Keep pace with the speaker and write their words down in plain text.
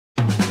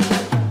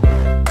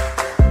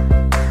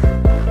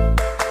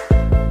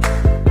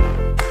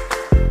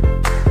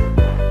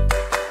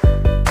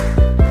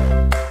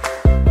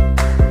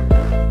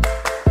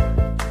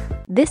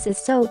This is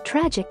so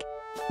tragic.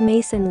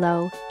 Mason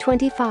Lowe,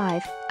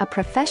 25, a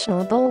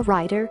professional bull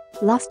rider,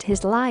 lost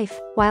his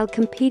life while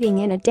competing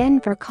in a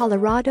Denver,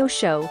 Colorado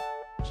show.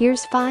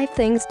 Here's 5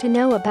 things to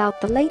know about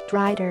the late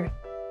rider.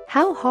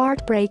 How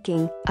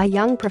heartbreaking. A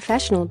young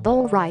professional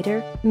bull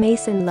rider,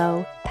 Mason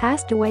Lowe,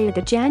 passed away at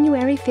the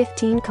January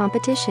 15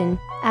 competition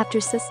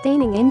after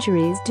sustaining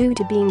injuries due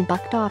to being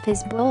bucked off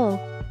his bull.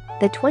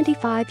 The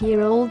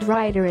 25-year-old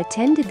rider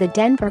attended the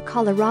Denver,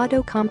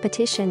 Colorado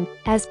competition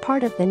as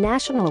part of the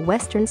National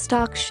Western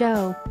Stock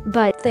Show,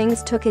 but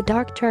things took a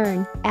dark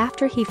turn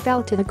after he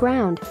fell to the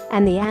ground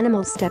and the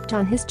animal stepped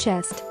on his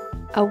chest.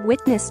 A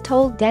witness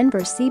told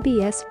Denver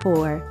CBS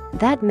 4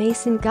 that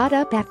Mason got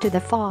up after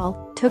the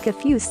fall, took a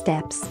few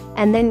steps,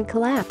 and then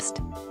collapsed.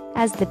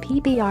 As the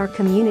PBR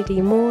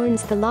community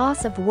mourns the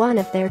loss of one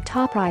of their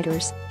top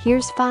riders,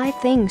 here's 5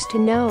 things to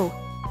know.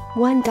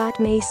 1.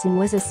 Mason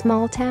was a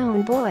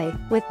small-town boy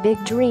with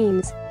big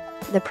dreams.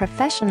 The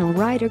professional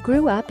rider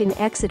grew up in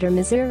Exeter,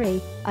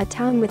 Missouri, a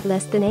town with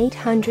less than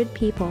 800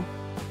 people.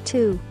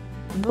 2.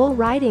 Bull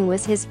riding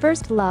was his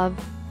first love.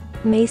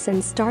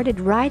 Mason started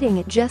riding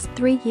at just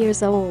 3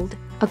 years old,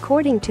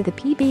 according to the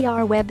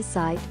PBR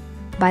website.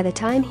 By the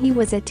time he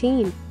was a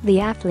teen, the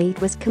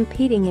athlete was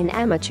competing in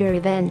amateur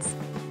events.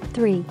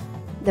 3.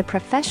 The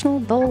Professional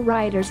Bull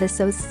Riders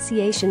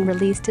Association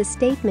released a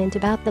statement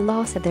about the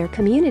loss of their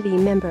community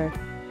member.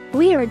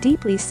 "We are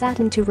deeply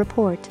saddened to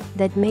report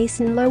that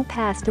Mason Lowe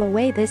passed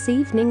away this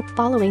evening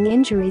following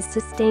injuries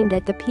sustained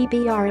at the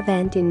PBR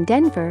event in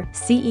Denver,"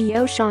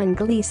 CEO Sean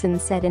Gleason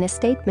said in a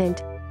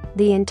statement.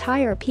 "The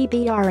entire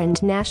PBR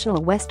and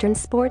National Western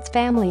Sports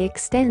family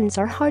extends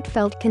our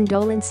heartfelt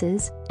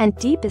condolences and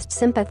deepest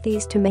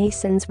sympathies to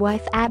Mason's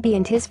wife Abby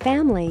and his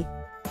family."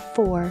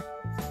 4.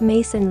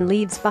 Mason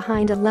leaves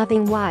behind a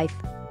loving wife.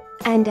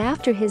 And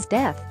after his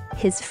death,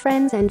 his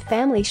friends and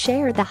family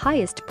shared the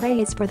highest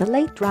praise for the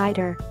late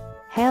rider.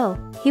 "Hell,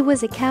 he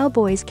was a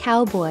cowboy's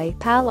cowboy,"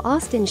 pal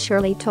Austin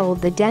Shirley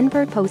told the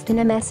Denver Post in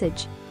a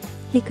message.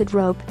 "He could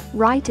rope,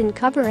 ride and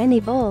cover any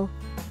bull.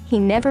 He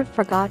never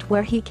forgot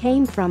where he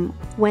came from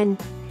when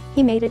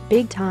he made it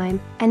big time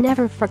and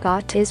never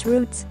forgot his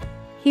roots.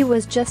 He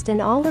was just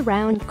an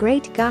all-around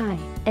great guy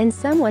and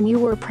someone you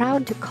were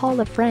proud to call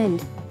a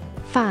friend."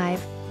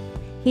 5.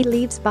 He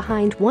leaves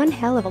behind one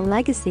hell of a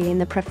legacy in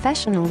the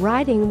professional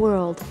riding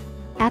world.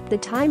 At the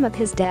time of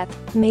his death,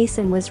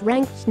 Mason was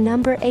ranked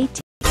number 18